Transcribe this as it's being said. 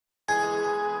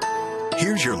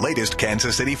Here's your latest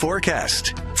Kansas City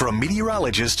forecast from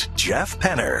meteorologist Jeff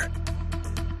Penner.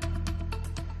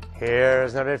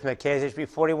 Here's an update from the KSHB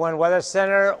 41 Weather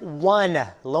Center. 1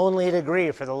 lonely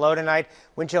degree for the low tonight.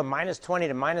 Wind chill -20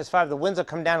 to -5. The winds will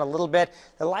come down a little bit.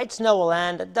 The light snow will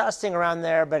end. A dusting around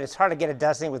there, but it's hard to get a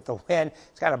dusting with the wind.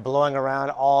 It's kind of blowing around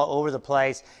all over the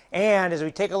place. And as we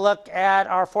take a look at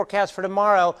our forecast for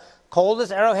tomorrow,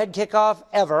 coldest Arrowhead kickoff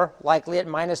ever, likely at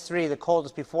 -3. The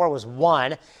coldest before was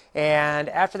 1. And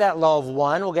after that low of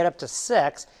 1, we'll get up to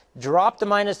 6. Drop to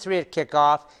 -3 at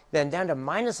kickoff, then down to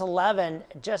 -11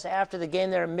 just after the game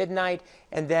there at midnight,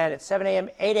 and then at 7 a.m.,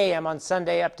 8 a.m. on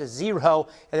Sunday up to 0,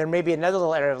 and there may be another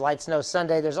little area of light snow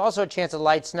Sunday. There's also a chance of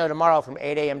light snow tomorrow from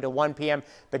 8 a.m. to 1 p.m.,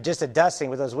 but just a dusting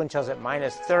with those wind chills at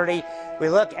 -30. We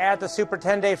look at the Super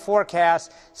 10-day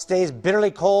forecast. Stays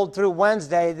bitterly cold through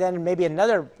Wednesday, then maybe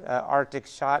another Arctic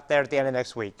shot there at the end of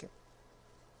next week.